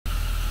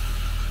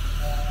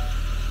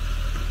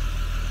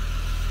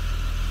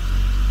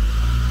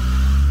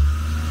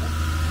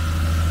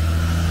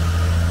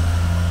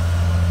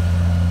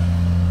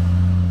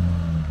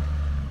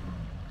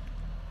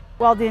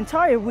Well, the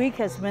entire week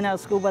has been our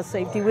School Bus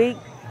Safety Week,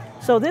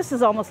 so this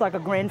is almost like a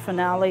grand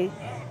finale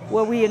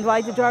where we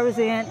invite the drivers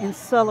in and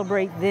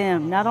celebrate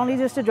them, not only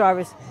just the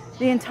drivers,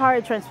 the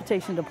entire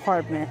transportation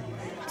department,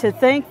 to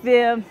thank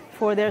them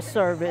for their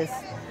service,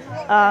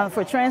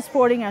 for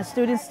transporting our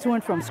students to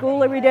and from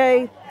school every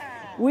day.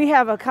 We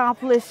have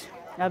accomplished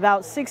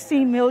about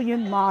 16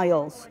 million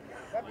miles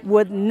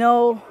with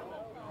no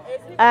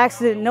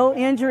accident, no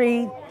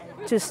injury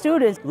to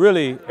students.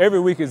 Really,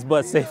 every week is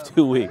Bus Safety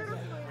Week.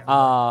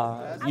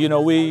 You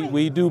know,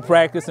 we do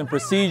practice and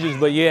procedures,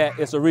 but yeah,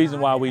 it's a reason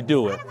why we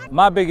do it.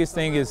 My biggest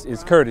thing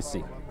is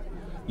courtesy,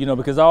 you know,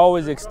 because I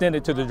always extend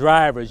it to the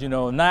drivers, you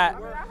know, not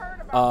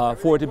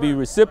for it to be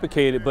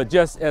reciprocated, but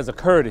just as a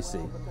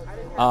courtesy.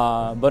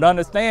 But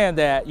understand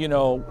that, you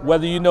know,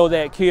 whether you know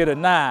that kid or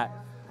not,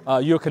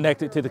 you're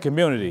connected to the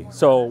community.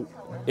 So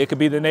it could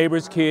be the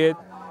neighbor's kid,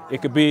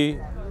 it could be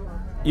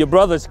your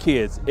brother's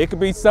kids, it could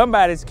be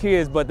somebody's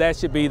kids, but that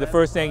should be the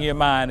first thing in your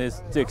mind,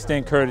 is to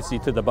extend courtesy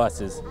to the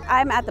buses.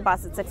 I'm at the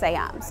bus at 6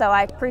 a.m. So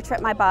I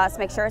pre-trip my bus,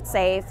 make sure it's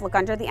safe, look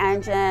under the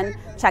engine,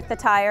 check the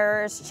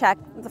tires, check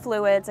the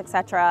fluids,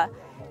 etc.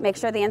 Make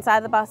sure the inside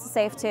of the bus is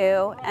safe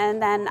too,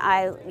 and then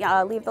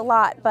I leave the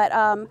lot. But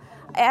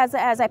as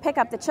I pick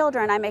up the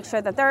children, I make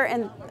sure that they're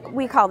in,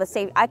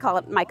 I call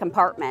it my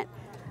compartment,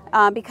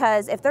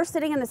 because if they're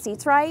sitting in the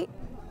seats right,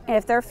 and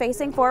if they're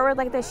facing forward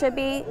like they should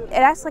be, it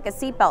acts like a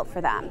seatbelt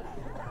for them.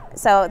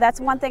 So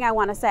that's one thing I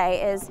want to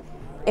say is,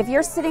 if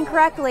you're sitting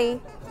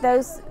correctly,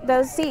 those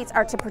seats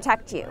are to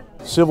protect you.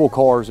 Civil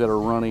cars that are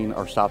running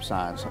our stop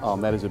signs,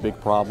 that is a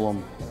big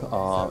problem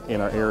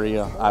in our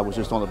area. I was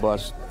just on the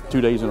bus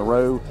 2 days in a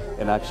row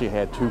and actually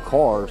had 2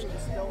 cars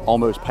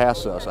almost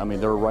pass us. I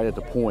mean, they're right at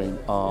the point.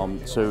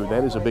 So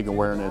that is a big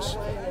awareness,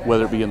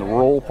 whether it be in the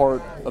rural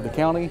part of the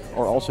county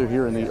or also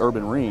here in the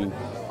urban ring.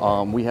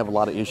 We have a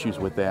lot of issues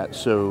with that.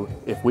 So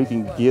if we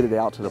can get it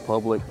out to the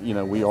public, you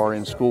know, we are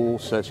in school,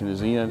 session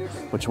is in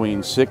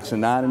between 6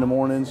 and 9 in the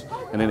mornings,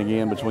 and then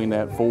again between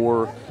that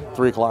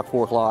 3 o'clock,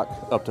 4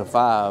 o'clock up to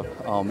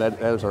 5,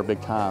 that is our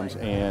big times,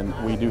 and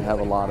we do have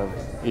a lot of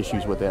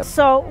issues with that.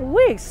 So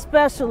we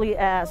especially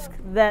ask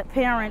that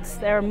parents,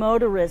 that are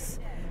motorists,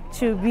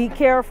 to be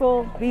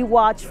careful, be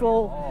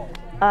watchful.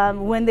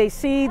 When they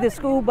see the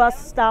school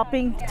bus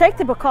stopping, take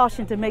the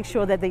precaution to make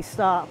sure that they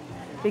stop,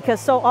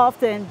 because so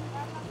often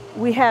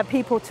we have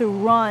people to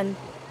run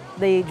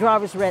the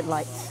driver's red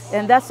lights,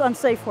 and that's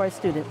unsafe for our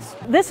students.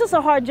 This is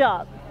a hard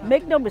job.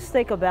 Make no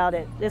mistake about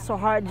it. It's a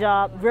hard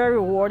job, very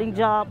rewarding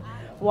job.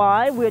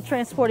 Why? We're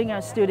transporting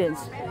our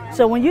students.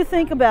 So when you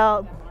think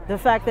about the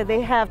fact that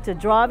they have to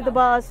drive the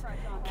bus,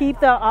 keep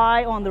their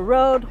eye on the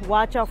road,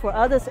 watch out for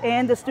others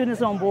and the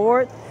students on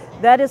board,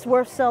 that is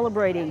worth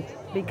celebrating,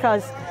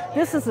 because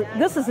this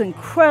is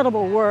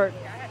incredible work,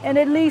 and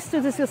it leads to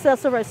the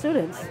success of our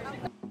students.